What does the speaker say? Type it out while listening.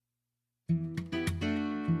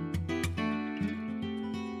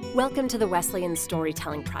Welcome to the Wesleyan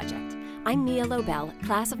Storytelling Project. I'm Mia Lobel,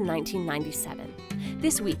 class of 1997.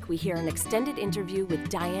 This week we hear an extended interview with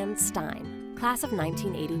Diane Stein, class of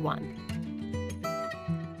 1981.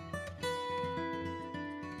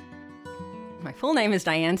 My full name is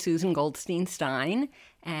Diane Susan Goldstein Stein,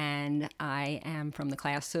 and I am from the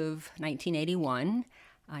class of 1981.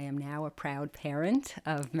 I am now a proud parent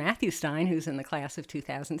of Matthew Stein, who's in the class of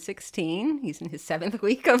 2016. He's in his 7th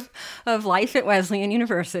week of life at Wesleyan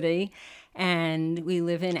University, and we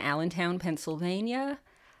live in Allentown, Pennsylvania.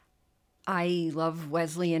 I love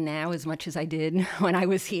Wesleyan now as much as I did when I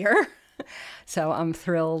was here. So I'm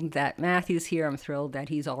thrilled that Matthew's here. I'm thrilled that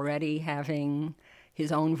he's already having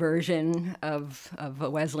his own version of a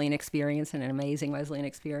Wesleyan experience, and an amazing Wesleyan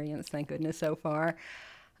experience, thank goodness, so far.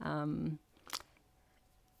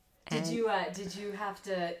 Did you have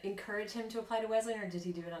to encourage him to apply to Wesleyan, or did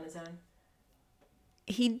he do it on his own?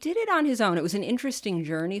 He did it on his own. It was an interesting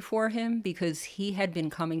journey for him because he had been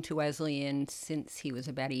coming to Wesleyan since he was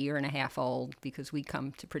about a year and a half old, because we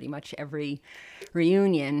come to pretty much every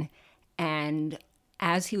reunion. And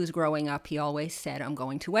as he was growing up, he always said, I'm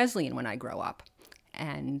going to Wesleyan when I grow up.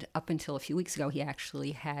 And up until a few weeks ago, he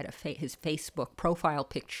actually had his Facebook profile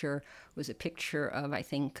picture was a picture of, I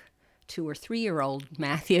think, 2 or 3-year-old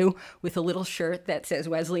Matthew with a little shirt that says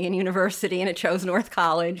Wesleyan University, and it shows North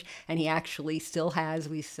College. And he actually we still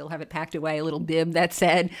have it packed away, a little bib that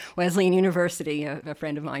said Wesleyan University. A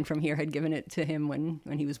friend of mine from here had given it to him when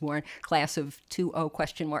he was born, class of 20 ?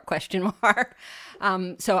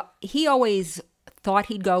 So he always thought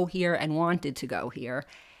he'd go here and wanted to go here.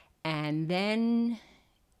 And then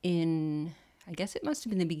I guess it must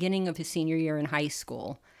have been the beginning of his senior year in high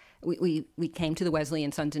school, we came to the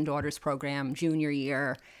Wesleyan Sons and Daughters program junior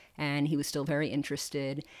year, and he was still very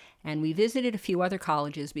interested. And we visited a few other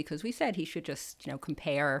colleges because we said he should just,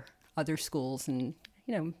 compare other schools and,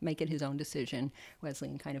 make it his own decision.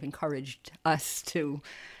 Wesleyan kind of encouraged us to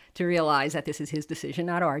realize that this is his decision,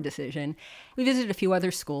 not our decision. We visited a few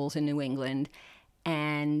other schools in New England,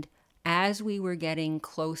 and as we were getting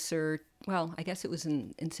closer, well, I guess it was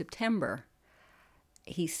in September,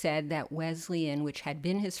 he said that Wesleyan, which had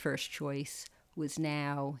been his first choice, was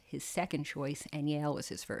now his second choice, and Yale was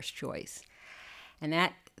his first choice. And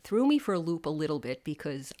that threw me for a loop a little bit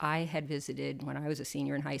because I had visited, when I was a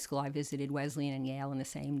senior in high school, I visited Wesleyan and Yale in the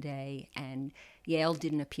same day, and Yale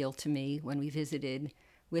didn't appeal to me. When we visited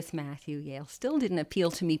with Matthew, Yale still didn't appeal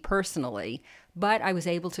to me personally, but I was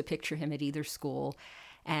able to picture him at either school.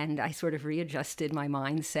 And I sort of readjusted my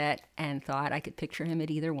mindset and thought I could picture him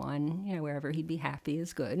at either one, wherever he'd be happy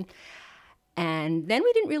is good. And then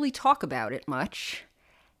we didn't really talk about it much.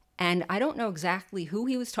 And I don't know exactly who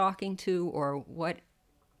he was talking to or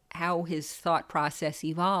how his thought process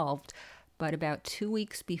evolved. But about 2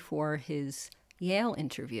 weeks before his Yale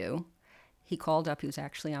interview, he called up. He was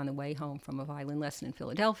actually on the way home from a violin lesson in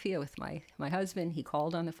Philadelphia with my husband. He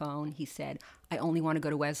called on the phone. He said, I only want to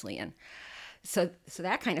go to Wesleyan. So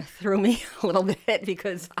that kind of threw me a little bit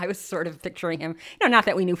because I was sort of picturing him, not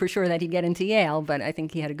that we knew for sure that he'd get into Yale, but I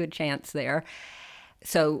think he had a good chance there.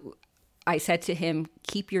 So I said to him,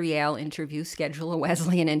 keep your Yale interview, schedule a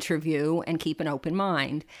Wesleyan interview, and keep an open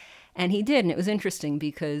mind. And he did, and it was interesting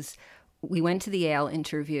because we went to the Yale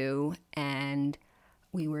interview, and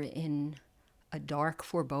we were in a dark,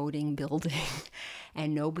 foreboding building,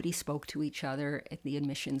 and nobody spoke to each other at the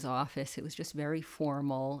admissions office. It was just very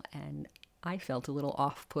formal, and I felt a little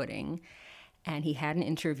off-putting. And he had an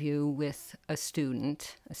interview with a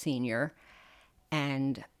student, a senior,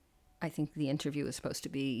 and I think the interview was supposed to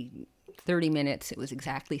be 30 minutes. It was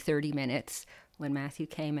exactly 30 minutes. When Matthew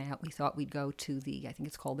came out, we thought we'd go to I think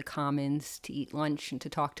it's called the Commons, to eat lunch and to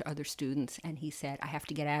talk to other students. And he said, I have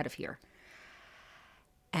to get out of here.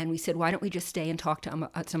 And we said, why don't we just stay and talk to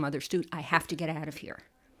some other student? I have to get out of here.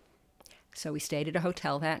 So we stayed at a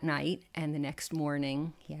hotel that night, and the next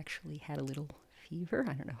morning, he actually had a little fever.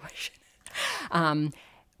 I don't know why I should.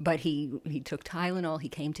 But he took Tylenol. He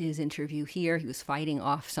came to his interview here. He was fighting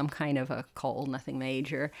off some kind of a cold, nothing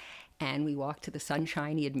major. And we walked to the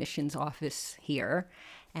sunshiny admissions office here,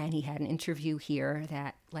 and he had an interview here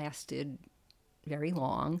that lasted very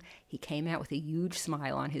long. He came out with a huge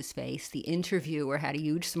smile on his face. The interviewer had a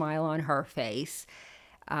huge smile on her face.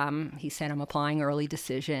 He said, I'm applying early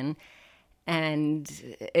decision. And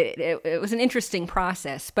it was an interesting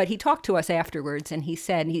process. But he talked to us afterwards, and he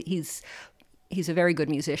said he's a very good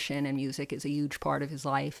musician, and music is a huge part of his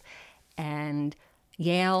life. And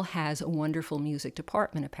Yale has a wonderful music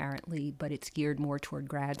department, apparently, but it's geared more toward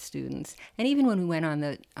grad students. And even when we went on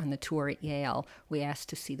the tour at Yale, we asked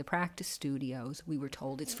to see the practice studios. We were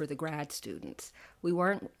told it's for the grad students. We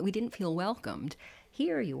didn't feel welcomed.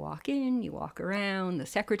 Here, you walk in, you walk around, the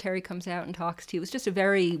secretary comes out and talks to you. It was just a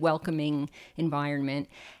very welcoming environment.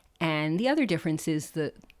 And the other difference is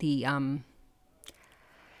the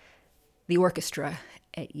orchestra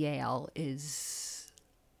at Yale is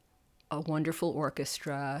a wonderful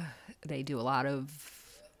orchestra. They do a lot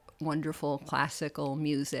of wonderful classical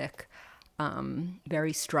music,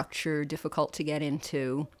 very structured, difficult to get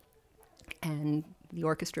into. And the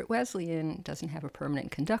orchestra at Wesleyan doesn't have a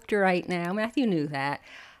permanent conductor right now. Matthew knew that.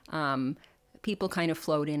 People kind of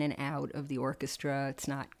float in and out of the orchestra. It's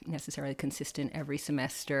not necessarily consistent every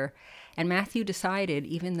semester. And Matthew decided,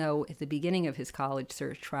 even though at the beginning of his college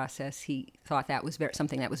search process, he thought that was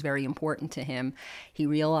something that was very important to him, he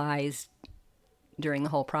realized during the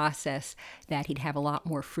whole process that he'd have a lot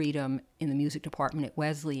more freedom in the music department at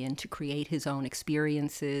Wesleyan to create his own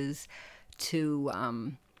experiences, to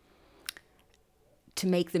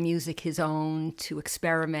make the music his own, to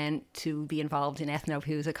experiment, to be involved in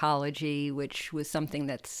ethnomusicology, which was something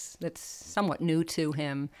that's somewhat new to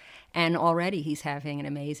him. And already he's having an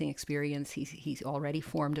amazing experience. He's already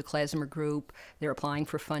formed a klezmer group. They're applying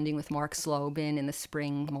for funding with Mark Slobin in the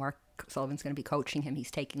spring. Mark Slobin's going to be coaching him. He's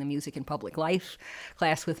taking the Music in Public Life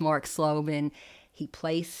class with Mark Slobin. He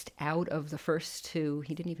placed out of the first two.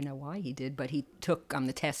 He didn't even know why he did, but he took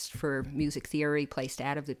the test for music theory, placed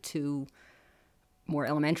out of the two more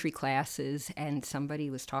elementary classes, and somebody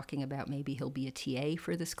was talking about maybe he'll be a TA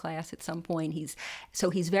for this class at some point. He's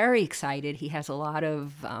very excited. He has a lot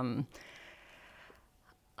of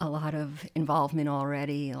involvement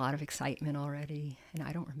already, a lot of excitement already. And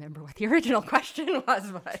I don't remember what the original question was,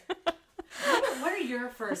 but what are your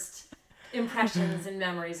first impressions and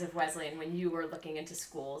memories of Wesleyan when you were looking into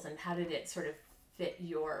schools, and how did it sort of fit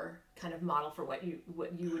your kind of model for what you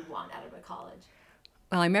would want out of a college?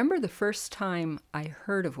 Well, I remember the first time I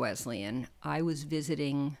heard of Wesleyan, I was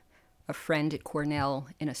visiting a friend at Cornell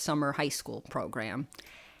in a summer high school program.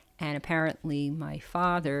 And apparently my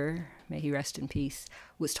father, may he rest in peace,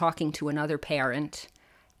 was talking to another parent.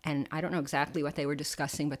 And I don't know exactly what they were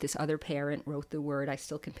discussing, but this other parent wrote the word, I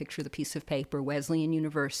still can picture the piece of paper, Wesleyan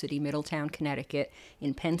University, Middletown, Connecticut,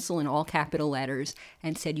 in pencil in all capital letters,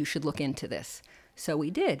 and said, you should look into this. So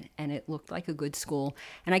we did, and it looked like a good school.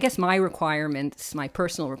 And I guess my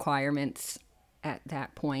personal requirements at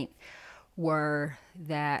that point were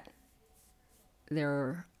that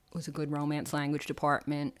there was a good Romance language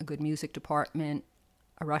department, a good music department,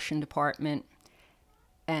 a Russian department,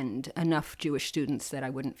 and enough Jewish students that I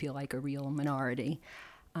wouldn't feel like a real minority.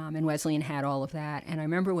 And Wesleyan had all of that. And I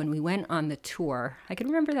remember when we went on the tour, I can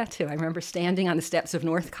remember that too. I remember standing on the steps of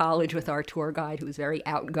North College with our tour guide, who was very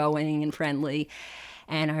outgoing and friendly.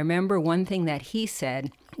 And I remember one thing that he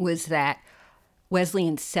said was that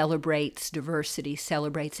Wesleyan celebrates diversity,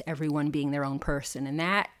 celebrates everyone being their own person. And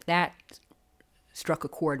that struck a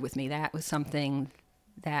chord with me. That was something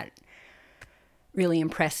that really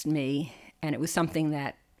impressed me. And it was something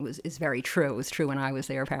that is very true. It was true when I was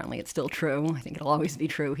there. Apparently it's still true. I think it'll always be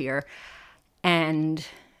true here. And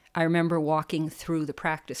I remember walking through the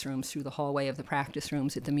practice rooms, through the hallway of the practice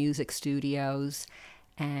rooms at the music studios,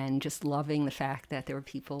 and just loving the fact that there were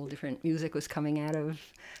people, different music was coming out of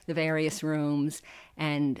the various rooms.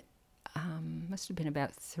 And must have been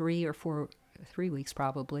about 3 weeks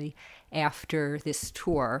probably after this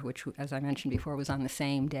tour, which, as I mentioned before, was on the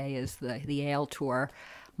same day as the Yale tour.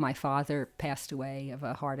 My father passed away of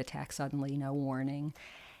a heart attack suddenly, no warning.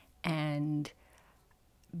 And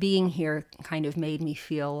being here kind of made me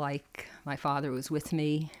feel like my father was with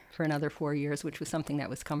me for another 4 years, which was something that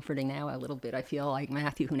was comforting now a little bit. I feel like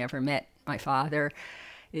Matthew, who never met my father,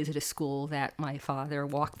 is at a school that my father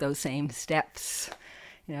walked those same steps,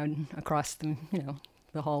 across the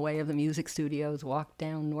hallway of the music studios, walked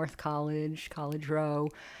down North College Row.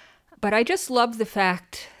 But I just love the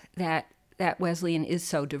fact that Wesleyan is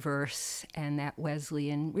so diverse, and that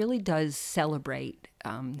Wesleyan really does celebrate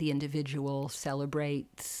the individual,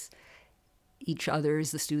 celebrates each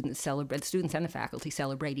other's, the students and the faculty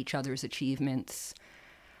celebrate each other's achievements.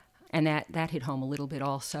 And that hit home a little bit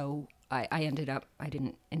also. I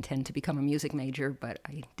didn't intend to become a music major, but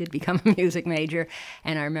I did become a music major.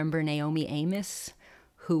 And I remember Naomi Amos,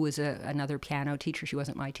 who was another piano teacher. She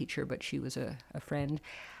wasn't my teacher, but she was a friend,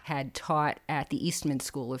 had taught at the Eastman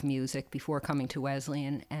School of Music before coming to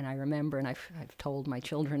Wesleyan. And I remember, and I've told my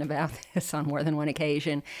children about this on more than one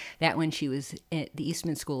occasion, that when she was at the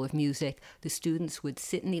Eastman School of Music, the students would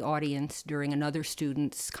sit in the audience during another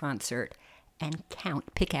student's concert and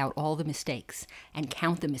pick out all the mistakes and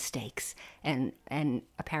count the mistakes and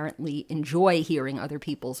apparently enjoy hearing other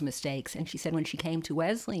people's mistakes. And she said when she came to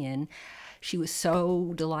Wesleyan, she was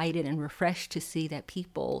so delighted and refreshed to see that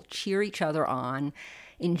people cheer each other on,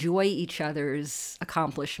 enjoy each other's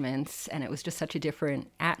accomplishments, and it was just such a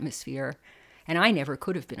different atmosphere. And I never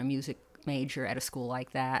could have been a music major at a school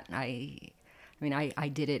like that. I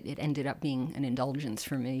did it. It ended up being an indulgence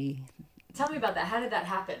for me. Tell me about that. How did that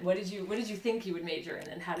happen? What did you think you would major in,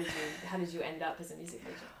 and how did you end up as a music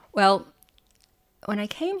major? Well, when I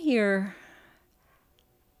came here,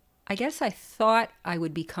 I guess I thought I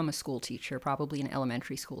would become a school teacher, probably an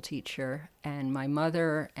elementary school teacher. And my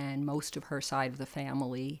mother and most of her side of the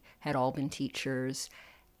family had all been teachers.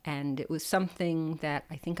 And it was something that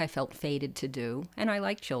I think I felt fated to do. And I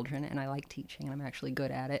like children, and I like teaching, and I'm actually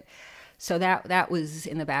good at it. So that was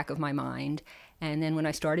in the back of my mind. And then when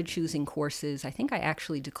I started choosing courses, I think I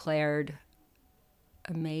actually declared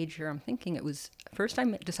a major. I'm thinking it was, first I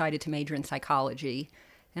decided to major in psychology,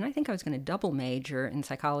 and I think I was going to double major in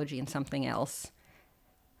psychology and something else.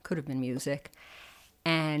 Could have been music.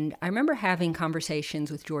 And I remember having conversations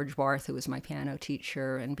with George Barth, who was my piano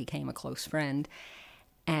teacher and became a close friend.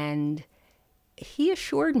 And he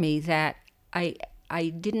assured me that I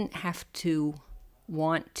didn't have to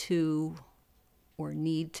want to or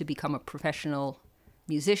need to become a professional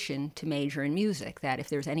musician to major in music, that if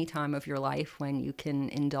there's any time of your life when you can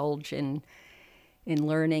indulge in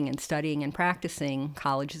learning and studying and practicing,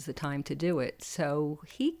 college is the time to do it. So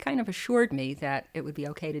he kind of assured me that it would be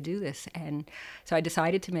okay to do this. And so I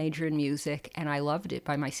decided to major in music, and I loved it.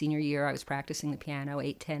 By my senior year, I was practicing the piano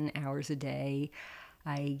 8-10 hours a day.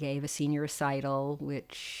 I gave a senior recital,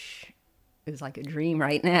 which is like a dream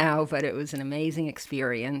right now, but it was an amazing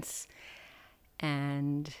experience.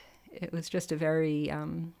 And it was just a very,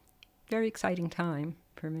 very exciting time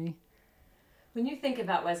for me. When you think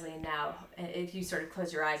about Wesleyan now, if you sort of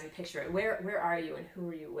close your eyes and picture it, where are you and who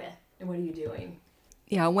are you with and what are you doing?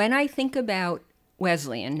 Yeah, when I think about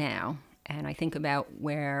Wesleyan now, and I think about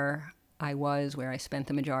where I was, where I spent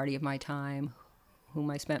the majority of my time, whom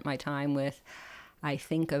I spent my time with, I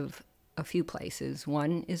think of a few places.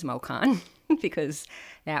 One is MoCon, because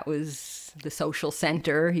that was the social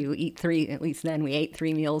center. You eat at least then we ate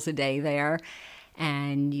 3 meals a day there,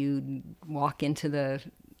 and you'd walk into the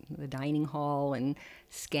dining hall and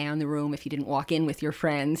scan the room if you didn't walk in with your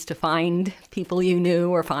friends to find people you knew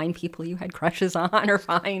or find people you had crushes on or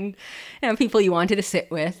find people you wanted to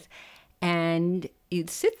sit with. And you'd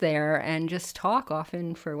sit there and just talk,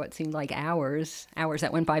 often for what seemed like hours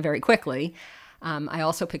that went by very quickly. I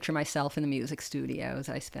also picture myself in the music studios.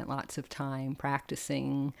 I spent lots of time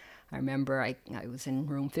practicing. I remember I was in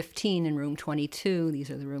room 15 and room 22. These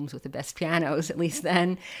are the rooms with the best pianos, at least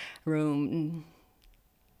then. Room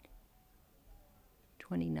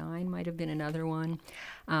 29 might have been another one.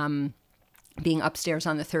 Being upstairs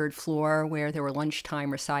on the 3rd floor where there were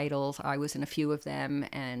lunchtime recitals, I was in a few of them,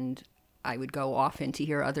 and I would go often to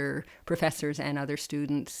hear other professors and other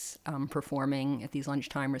students performing at these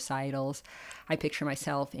lunchtime recitals. I picture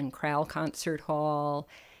myself in Crowell Concert Hall,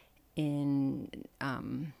 in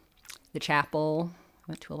the chapel.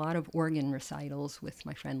 Went to a lot of organ recitals with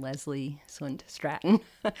my friend Leslie Sund Stratton.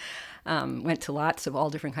 Went to lots of all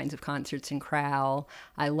different kinds of concerts in Crowell.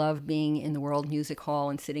 I loved being in the World Music Hall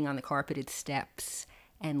and sitting on the carpeted steps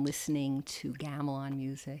and listening to gamelan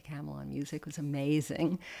music. Gamelan music was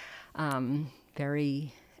amazing.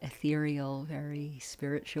 Very ethereal, very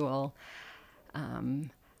spiritual.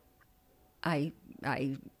 I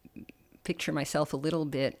picture myself a little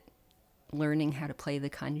bit learning how to play the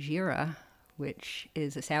kanjira, which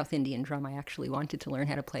is a South Indian drum. I actually wanted to learn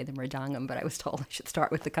how to play the mridangam, but I was told I should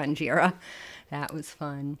start with the kanjira. That was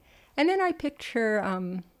fun. And then I picture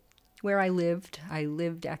where I lived. I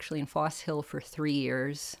lived actually in Foss Hill for 3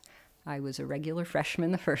 years. I was a regular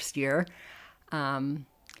freshman the first year.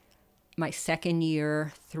 My second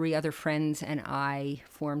year, 3 other friends and I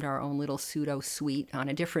formed our own little pseudo suite on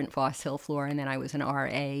a different Foss Hill floor, and then I was an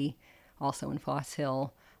RA also in Foss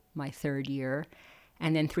Hill my 3rd year.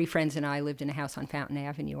 And then 3 friends and I lived in a house on Fountain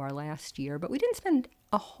Avenue our last year, but we didn't spend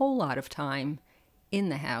a whole lot of time in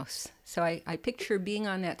the house. So I picture being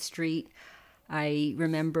on that street. I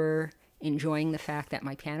remember enjoying the fact that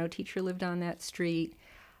my piano teacher lived on that street.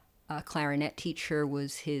 A clarinet teacher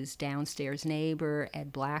was his downstairs neighbor.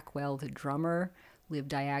 Ed Blackwell, the drummer, lived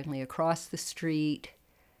diagonally across the street.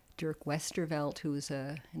 Dirk Westervelt, who was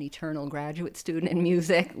an eternal graduate student in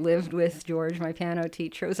music, lived with George, my piano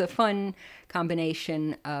teacher. It was a fun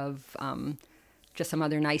combination of just some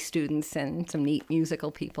other nice students and some neat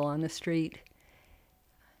musical people on the street.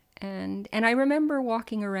 And I remember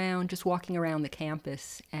walking around the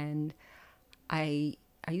campus, and I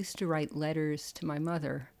used to write letters to my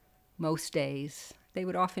mother most days. They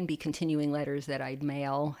would often be continuing letters that I'd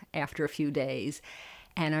mail after a few days.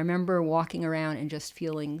 And I remember walking around and just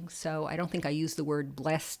feeling so, I don't think I used the word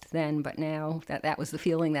blessed then, but now that was the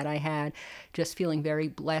feeling that I had, just feeling very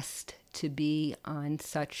blessed to be on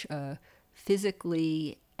such a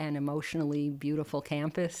physically and emotionally beautiful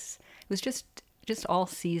campus. It was just all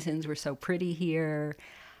seasons were so pretty here.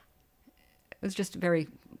 It was just a very,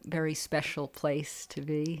 very special place to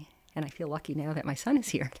be. And I feel lucky now that my son is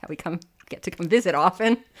here, that we get to come visit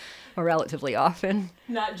often, or relatively often.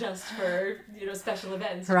 Not just for, special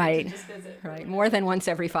events. Right. Just visit. Right. More than once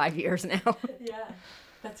every 5 years now. Yeah,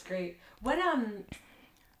 that's great. What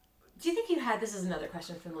do you think you had? This is another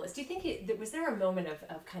question from the list. Do you think was there a moment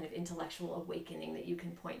of kind of intellectual awakening that you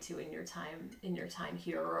can point to in your time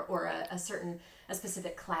here, or a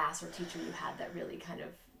specific class or teacher you had that really kind of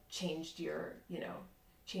changed your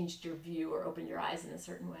view or opened your eyes in a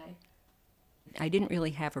certain way? I didn't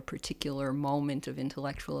really have a particular moment of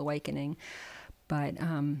intellectual awakening, but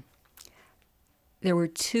there were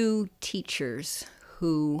two teachers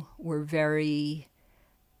who were very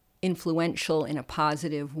influential in a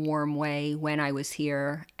positive, warm way when I was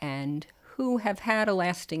here, and who have had a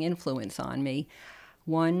lasting influence on me.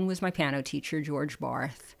 One was my piano teacher, George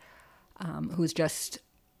Barth, who was just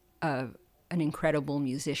an incredible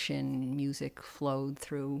musician. Music flowed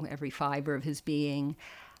through every fiber of his being.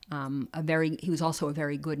 He was also a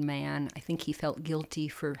very good man. I think he felt guilty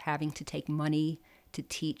for having to take money to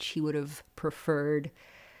teach. He would have preferred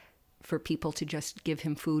for people to just give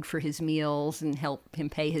him food for his meals and help him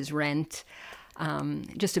pay his rent.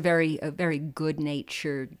 Just a very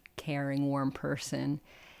good-natured, caring, warm person.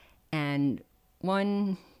 And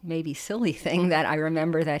one maybe silly thing that I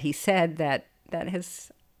remember that he said that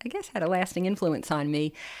has, I guess, had a lasting influence on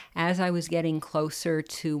me as I was getting closer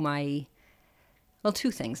to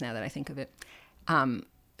two things now that I think of it.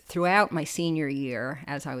 Throughout my senior year,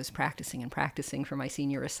 as I was practicing for my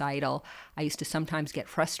senior recital, I used to sometimes get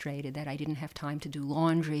frustrated that I didn't have time to do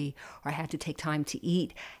laundry, or I had to take time to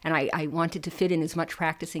eat, and I wanted to fit in as much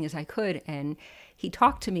practicing as I could. And he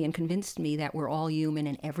talked to me and convinced me that we're all human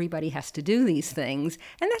and everybody has to do these things.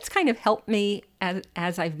 And that's kind of helped me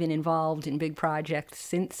as I've been involved in big projects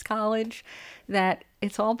since college, that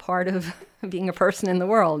it's all part of being a person in the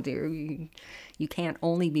world. You can't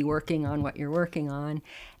only be working on what you're working on.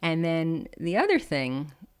 And then the other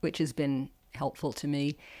thing, which has been helpful to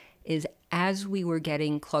me, is as we were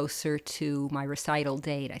getting closer to my recital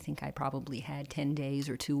date, I think I probably had 10 days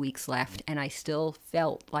or 2 weeks left, and I still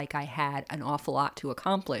felt like I had an awful lot to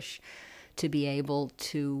accomplish to be able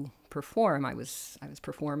to perform. I was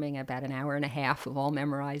performing about an hour and a half of all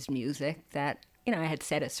memorized music that, I had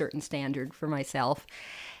set a certain standard for myself.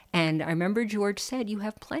 And I remember George said, "You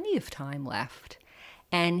have plenty of time left."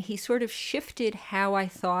 And he sort of shifted how I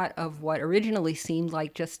thought of what originally seemed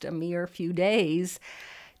like just a mere few days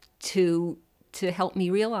to help me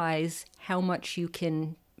realize how much you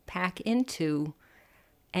can pack into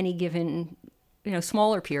any given,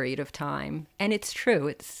 smaller period of time. And it's true.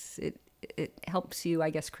 It helps you, I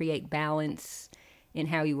guess, create balance in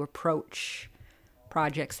how you approach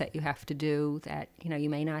projects that you have to do that, you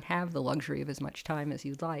may not have the luxury of as much time as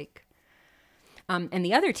you'd like. And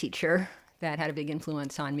the other teacher that had a big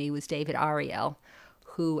influence on me was David Ariel,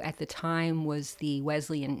 who at the time was the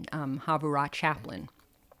Wesleyan Havurat chaplain.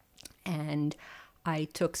 And I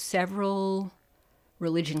took several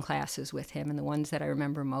religion classes with him, and the ones that I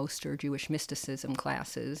remember most are Jewish mysticism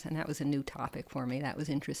classes, and that was a new topic for me. That was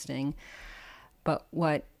interesting. But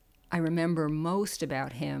what I remember most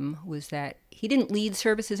about him was that he didn't lead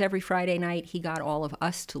services every Friday night. He got all of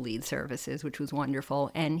us to lead services, which was wonderful.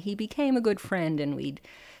 And he became a good friend, and we'd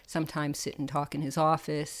sometimes sit and talk in his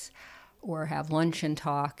office or have lunch and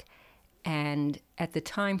talk. And at the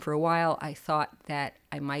time, for a while, I thought that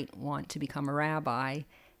I might want to become a rabbi.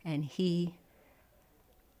 And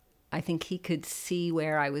I think he could see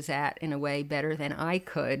where I was at in a way better than I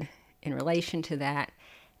could in relation to that.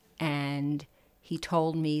 And he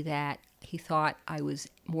told me that he thought I was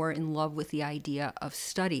more in love with the idea of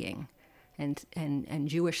studying and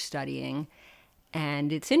Jewish studying.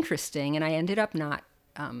 And it's interesting. And I ended up I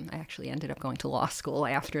actually ended up going to law school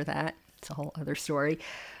after that. It's a whole other story.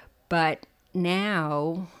 But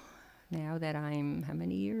now that I'm, how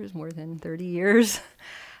many years? More than 30 years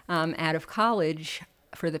out of college,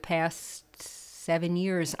 for the past 7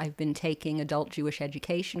 years, I've been taking adult Jewish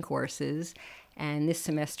education courses. And this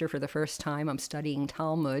semester, for the first time, I'm studying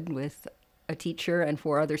Talmud with a teacher and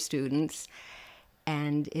 4 other students.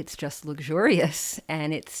 and it's just luxurious.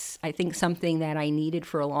 And it's, I think, something that I needed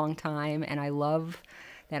for a long time, and I love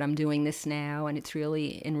that I'm doing this now, and it's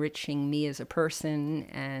really enriching me as a person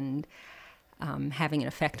and having an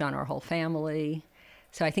effect on our whole family.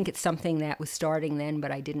 So I think it's something that was starting then,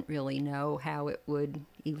 but I didn't really know how it would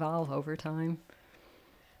evolve over time.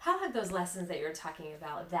 How have those lessons that you're talking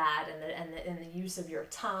about, that and the use of your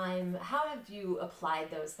time, how have you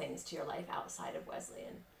applied those things to your life outside of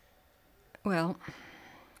Wesleyan? Well,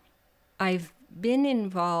 I've been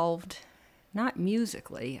involved, not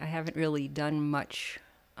musically. I haven't really done much,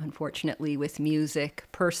 unfortunately, with music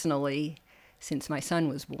personally since my son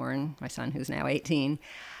was born, my son who's now 18.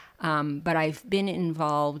 But I've been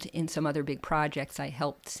involved in some other big projects. I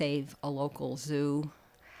helped save a local zoo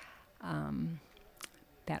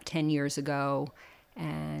about 10 years ago,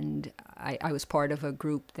 and I was part of a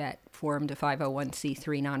group that formed a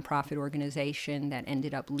 501c3 nonprofit organization that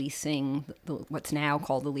ended up leasing what's now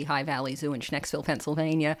called the Lehigh Valley Zoo in Schnecksville,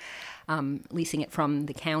 Pennsylvania, leasing it from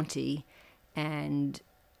the county, and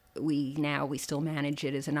we still manage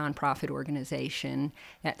it as a nonprofit organization.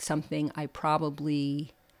 That's something I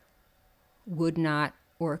probably would not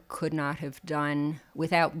or could not have done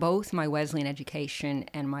without both my Wesleyan education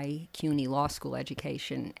and my CUNY Law School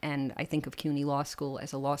education. And I think of CUNY Law School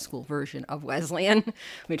as a law school version of Wesleyan,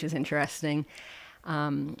 which is interesting.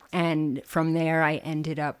 And from there, I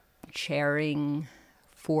ended up chairing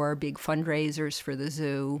 4 big fundraisers for the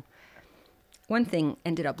zoo. One thing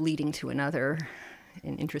ended up leading to another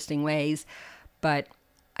in interesting ways. But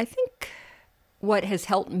I think what has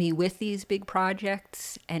helped me with these big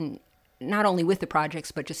projects, and not only with the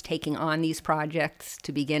projects, but just taking on these projects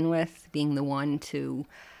to begin with, being the one to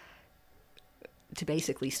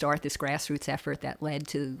basically start this grassroots effort that led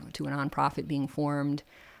to a nonprofit being formed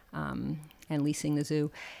and leasing the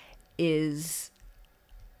zoo, is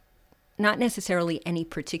not necessarily any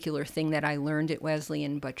particular thing that I learned at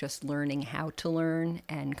Wesleyan, but just learning how to learn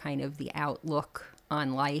and kind of the outlook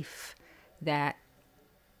on life that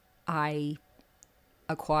I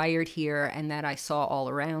acquired here and that I saw all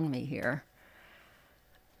around me here.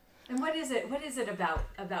 And what is it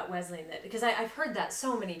about Wesleyan that, because I've heard that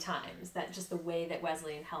so many times, that just the way that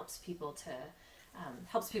Wesleyan helps people to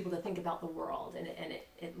think about the world, and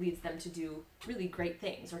it leads them to do really great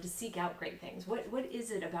things or to seek out great things. What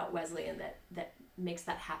is it about Wesleyan that makes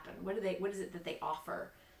that happen? What is it that they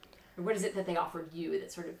offer, or what is it that they offered you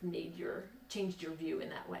that sort of changed your view in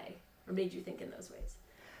that way, or made you think in those ways?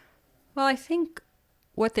 Well, I think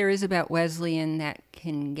what there is about Wesleyan that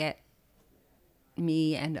can get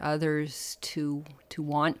me and others to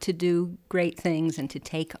want to do great things and to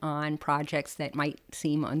take on projects that might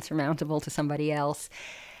seem unsurmountable to somebody else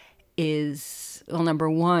is, well, number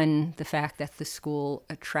one, the fact that the school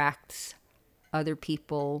attracts other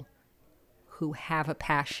people who have a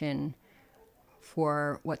passion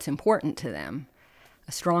for what's important to them,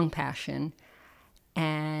 a strong passion.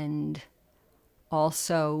 And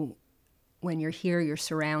also, when you're here, you're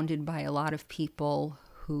surrounded by a lot of people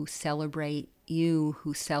who celebrate you,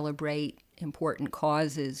 who celebrate important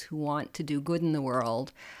causes, who want to do good in the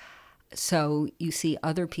world. So you see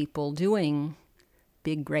other people doing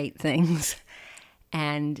big, great things.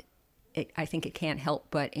 And I think it can't help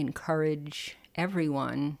but encourage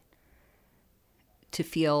everyone to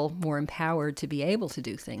feel more empowered to be able to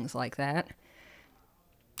do things like that.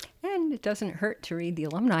 And it doesn't hurt to read the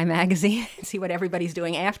alumni magazine and see what everybody's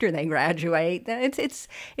doing after they graduate. It's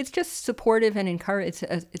just supportive and it's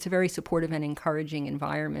a very supportive and encouraging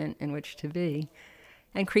environment in which to be,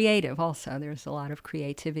 and creative also. There's a lot of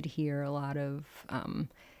creativity here, a lot of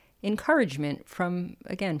encouragement from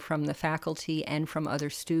the faculty and from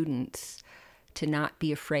other students to not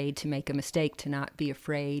be afraid to make a mistake, to not be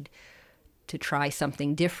afraid to try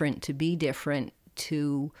something different, to be different,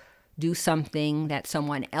 to do something that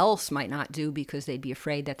someone else might not do because they'd be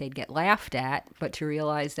afraid that they'd get laughed at, but to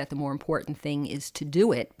realize that the more important thing is to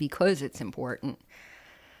do it because it's important.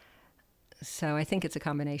 So I think it's a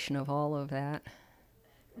combination of all of that.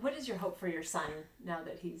 What is your hope for your son now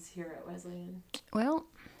that he's here at Wesleyan? Well,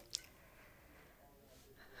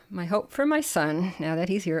 my hope for my son now that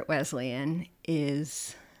he's here at Wesleyan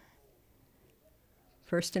is,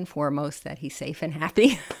 first and foremost, that he's safe and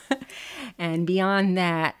happy. And beyond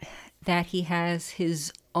that, that he has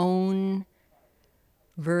his own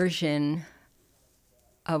version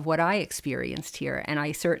of what I experienced here. And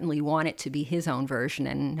I certainly want it to be his own version,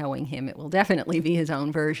 and knowing him, it will definitely be his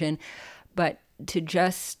own version. But to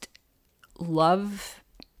just love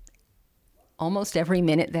almost every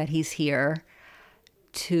minute that he's here,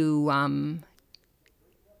 to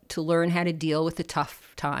to learn how to deal with the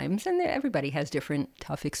tough times. And everybody has different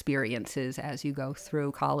tough experiences as you go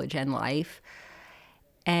through college and life.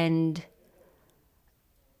 And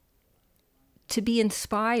to be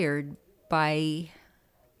inspired by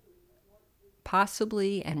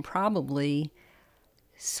possibly and probably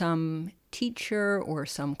some teacher or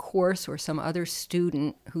some course or some other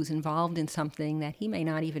student who's involved in something that he may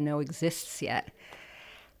not even know exists yet.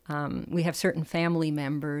 We have certain family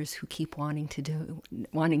members who keep wanting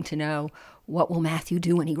to know, what will Matthew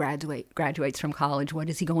do when he graduates from college? What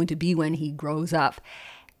is he going to be when he grows up?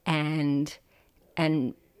 And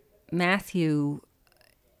Matthew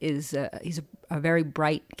he's a very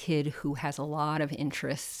bright kid who has a lot of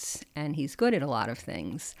interests, and he's good at a lot of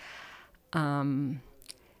things. And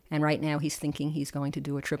right now he's thinking he's going to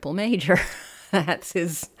do a triple major. That's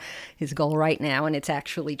his goal right now, and it's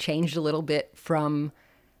actually changed a little bit from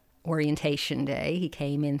orientation day. He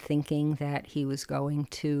came in thinking that he was going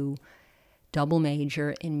to double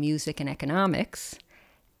major in music and economics.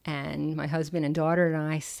 And my husband and daughter and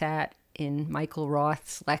I sat in Michael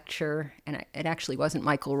Roth's lecture, and it actually wasn't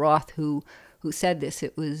Michael Roth who said this.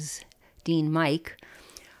 It was Dean Mike,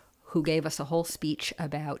 who gave us a whole speech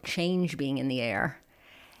about change being in the air.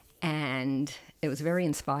 And it was a very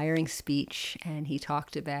inspiring speech, and he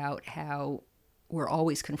talked about how we're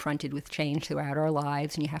always confronted with change throughout our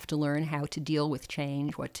lives, and you have to learn how to deal with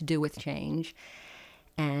change, what to do with change.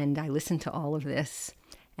 And I listened to all of this.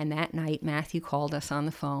 And that night, Matthew called us on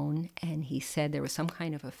the phone, and he said there was some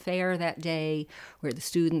kind of a fair that day where the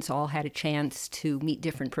students all had a chance to meet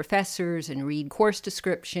different professors and read course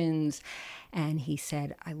descriptions. And he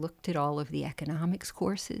said, I looked at all of the economics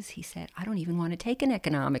courses. He said, I don't even want to take an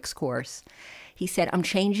economics course. He said, I'm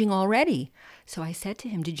changing already. So I said to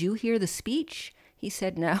him, did you hear the speech? He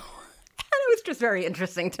said, no. And it was just very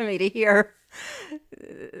interesting to me to hear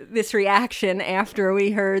this reaction after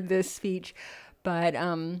we heard this speech. But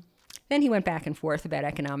then he went back and forth about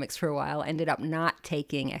economics for a while, ended up not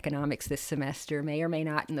taking economics this semester, may or may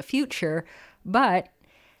not in the future, but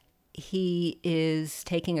he is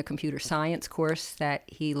taking a computer science course that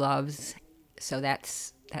he loves, so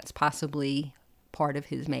that's possibly part of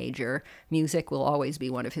his major. Music will always be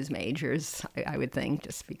one of his majors, I would think,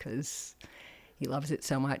 just because he loves it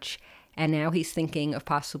so much. And now he's thinking of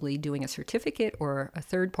possibly doing a certificate or a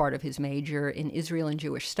third part of his major in Israel and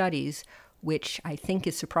Jewish studies, which I think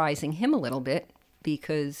is surprising him a little bit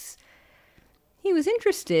because he was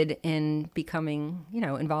interested in becoming,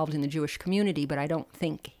 involved in the Jewish community, but I don't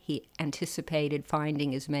think he anticipated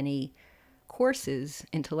finding as many courses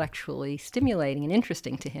intellectually stimulating and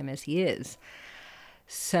interesting to him as he is.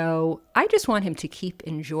 So I just want him to keep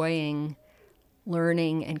enjoying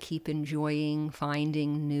learning and keep enjoying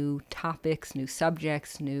finding new topics, new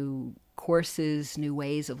subjects, new courses, new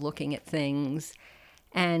ways of looking at things.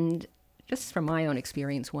 And just from my own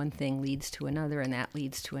experience, one thing leads to another, and that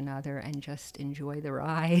leads to another, and just enjoy the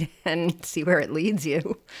ride and see where it leads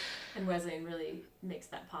you. And Wesleyan really makes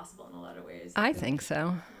that possible in a lot of ways. I think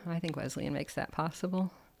so. I think Wesleyan makes that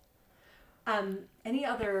possible. Any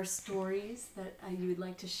other stories that you would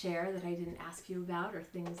like to share that I didn't ask you about, or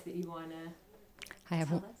things that you want to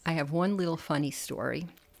tell us? I have one little funny story.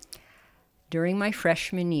 During my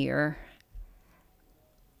freshman year,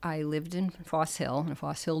 I lived in Foss Hill, in a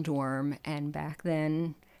Foss Hill dorm, and back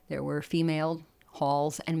then there were female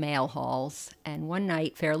halls and male halls. And one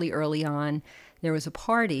night, fairly early on, there was a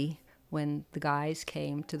party when the guys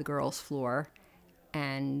came to the girls' floor,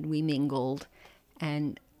 and we mingled.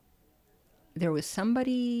 And there was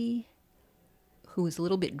somebody who was a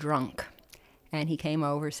little bit drunk, and he came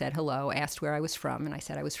over, said hello, asked where I was from, and I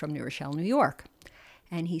said I was from New Rochelle, New York.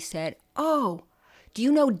 And he said, oh, do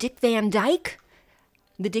you know Dick Van Dyke?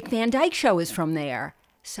 The Dick Van Dyke Show is from there.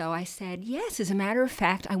 So I said, yes, as a matter of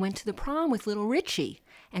fact, I went to the prom with Little Richie.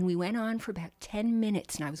 And we went on for about 10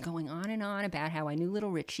 minutes, and I was going on and on about how I knew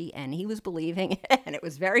Little Richie, and he was believing it, and it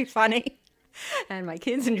was very funny. And my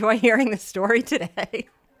kids enjoy hearing this story today.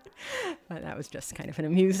 But that was just kind of an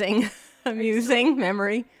amusing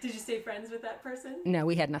memory. Did you stay friends with that person? No,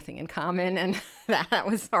 we had nothing in common, and that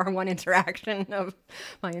was our one interaction of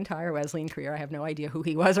my entire Wesleyan career. I have no idea who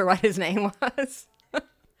he was or what his name was.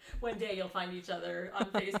 One day you'll find each other on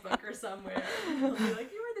Facebook or somewhere. And you'll be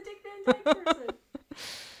like, you were the Dick Van Dyke person.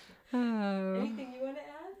 Anything you want to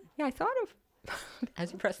add? Yeah, I thought of,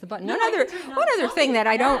 as you press the button, one other thing that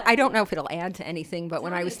I don't know if it'll add to anything, but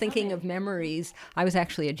when I was thinking of memories, I was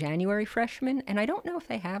actually a January freshman, and I don't know if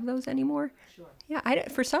they have those anymore. Sure. Yeah,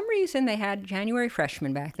 for some reason they had January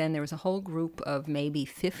freshmen back then. There was a whole group of maybe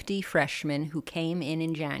 50 freshmen who came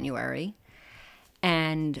in January.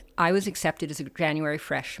 And I was accepted as a January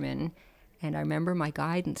freshman, And I remember my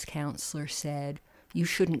guidance counselor said, you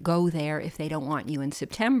shouldn't go there if they don't want you in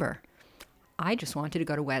September. I just wanted to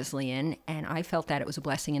go to Wesleyan, and I felt that it was a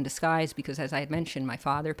blessing in disguise because, as I had mentioned, my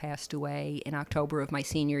father passed away in October of my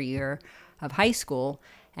senior year of high school,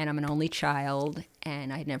 and I'm an only child,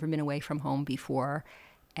 and I'd never been away from home before,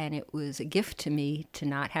 and it was a gift to me to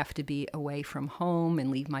not have to be away from home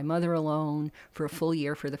and leave my mother alone for a full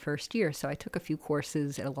year for the first year. So I took a few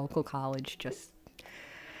courses at a local college just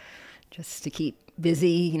to keep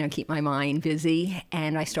busy, keep my mind busy,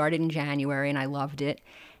 and I started in January, and I loved it.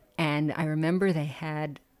 And I remember they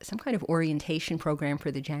had some kind of orientation program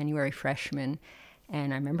for the January freshmen.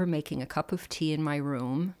 And I remember making a cup of tea in my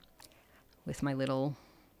room with my little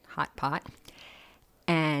hot pot.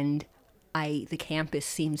 And the campus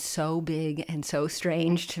seemed so big and so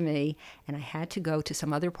strange to me. And I had to go to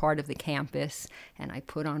some other part of the campus. And I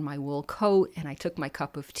put on my wool coat and I took my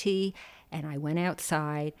cup of tea and I went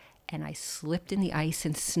outside. And I slipped in the ice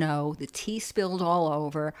and snow. The tea spilled all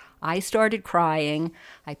over. I started crying.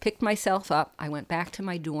 I picked myself up. I went back to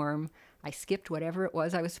my dorm. I skipped whatever it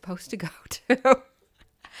was I was supposed to go to.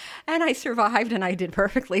 And I survived, and I did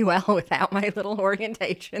perfectly well without my little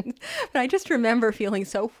orientation. But I just remember feeling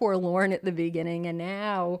so forlorn at the beginning. And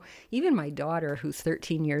now, even my daughter, who's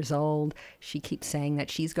 13 years old, she keeps saying that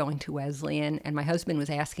she's going to Wesleyan. And my husband was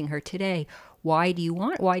asking her today, why do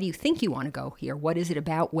you think you want to go here? What is it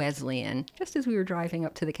about Wesleyan? Just as we were driving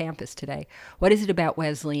up to the campus today, what is it about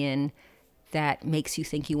Wesleyan that makes you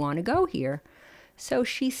think you want to go here? So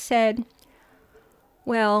she said,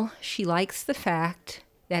 well, she likes the fact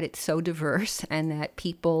that it's so diverse and that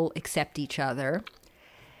people accept each other.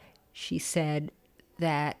 She said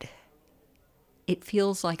that it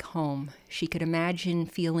feels like home. She could imagine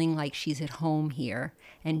feeling like she's at home here.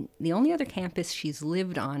 And the only other campus she's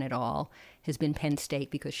lived on at all has been Penn State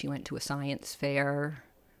because she went to a science fair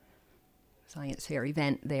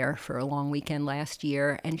event there for a long weekend last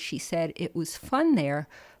year. And she said it was fun there,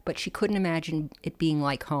 but she couldn't imagine it being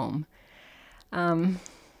like home. And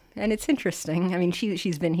it's interesting. I mean,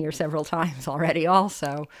 she's been here several times already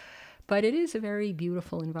also. But it is a very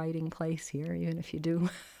beautiful, inviting place here, even if you do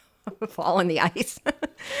fall in the ice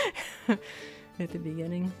at the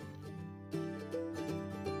beginning.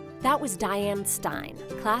 That was Diane Stein,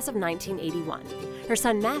 class of 1981. Her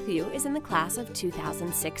son Matthew is in the class of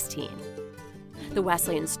 2016. The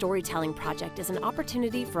Wesleyan Storytelling Project is an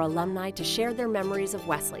opportunity for alumni to share their memories of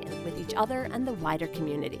Wesleyan with each other and the wider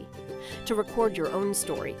community. To record your own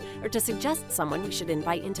story or to suggest someone we should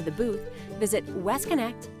invite into the booth, visit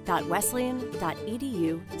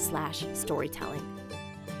wesconnect.wesleyan.edu/storytelling.